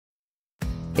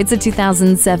It's a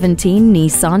 2017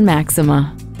 Nissan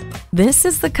Maxima. This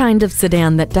is the kind of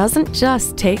sedan that doesn't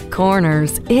just take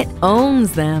corners, it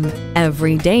owns them.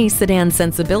 Everyday sedan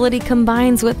sensibility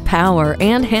combines with power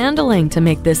and handling to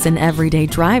make this an everyday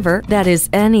driver that is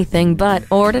anything but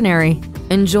ordinary.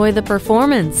 Enjoy the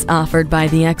performance offered by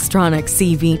the Xtronic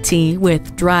CVT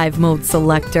with Drive Mode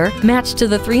Selector, matched to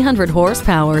the 300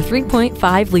 horsepower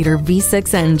 3.5-liter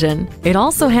V6 engine. It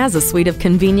also has a suite of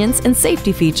convenience and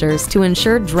safety features to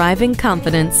ensure driving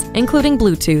confidence, including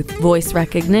Bluetooth, voice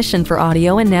recognition for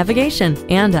audio and navigation,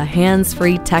 and a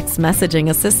hands-free text messaging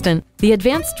assistant. The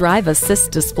Advanced Drive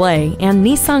Assist display and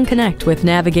Nissan Connect with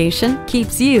navigation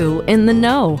keeps you in the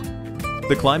know.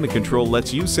 The climate control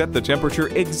lets you set the temperature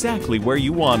exactly where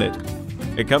you want it.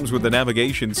 It comes with a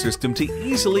navigation system to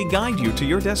easily guide you to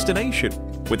your destination.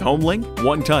 With HomeLink,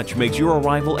 one touch makes your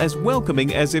arrival as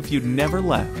welcoming as if you'd never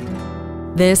left.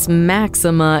 This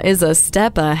Maxima is a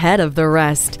step ahead of the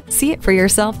rest. See it for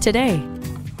yourself today.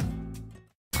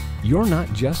 You're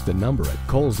not just a number at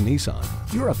Cowles Nissan.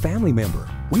 You're a family member.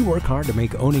 We work hard to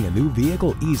make owning a new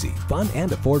vehicle easy, fun,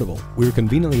 and affordable. We're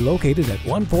conveniently located at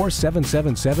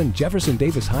 14777 Jefferson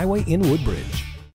Davis Highway in Woodbridge.